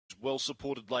well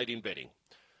supported late in betting.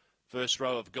 First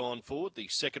row have gone forward. The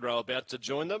second row about to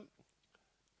join them.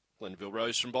 Glenville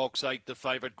Rose from box 8, the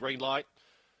favourite, green light.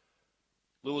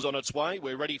 Lure's on its way.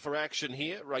 We're ready for action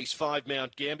here. Race 5,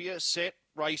 Mt-Gambier, set,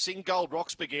 racing. Gold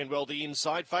Rocks began well the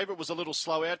inside. Favourite was a little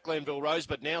slow out, Glenville Rose,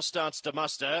 but now starts to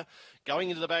muster.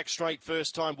 Going into the back straight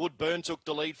first time, Woodburn took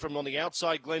the lead from on the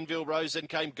outside. Glenville Rose, then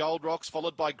came Gold Rocks,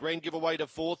 followed by Grand Giveaway to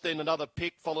fourth, then another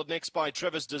pick, followed next by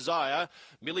Trevor's Desire.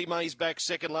 Millie May's back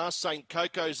second last. St.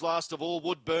 Coco's last of all.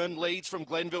 Woodburn leads from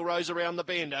Glenville Rose around the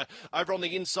bend. Over on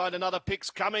the inside, another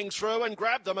pick's coming through and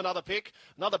grabbed them. Another pick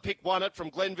won it from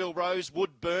Glenville Rose.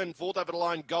 Woodburn, fourth over the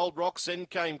line, Gold Rocks, then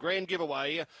came Grand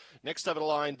Giveaway. Next over the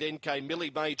line, then came Millie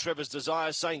May, Trevor's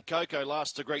Desire, St. Coco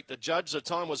last to greet the judge. The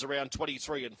time was around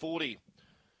 23 and 40.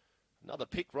 Another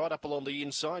pick right up along the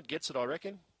inside. Gets it, I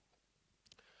reckon.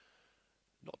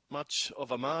 Not much of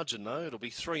a margin, though. It'll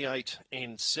be 3, 8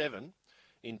 and 7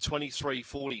 in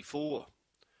 23.44.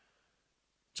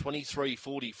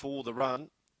 23.44 the run.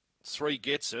 3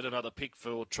 gets it. Another pick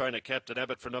for trainer Captain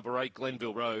Abbott for number 8,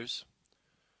 Glenville Rose.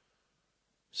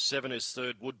 7 is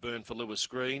third, Woodburn for Lewis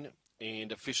Green.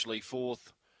 And officially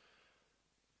fourth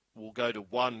will go to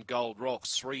 1, Gold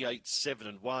Rocks. 3, 8, 7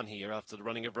 and 1 here after the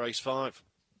running of race 5.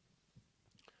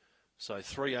 So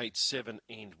 3, 8, 7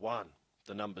 and 1,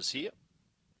 the numbers here.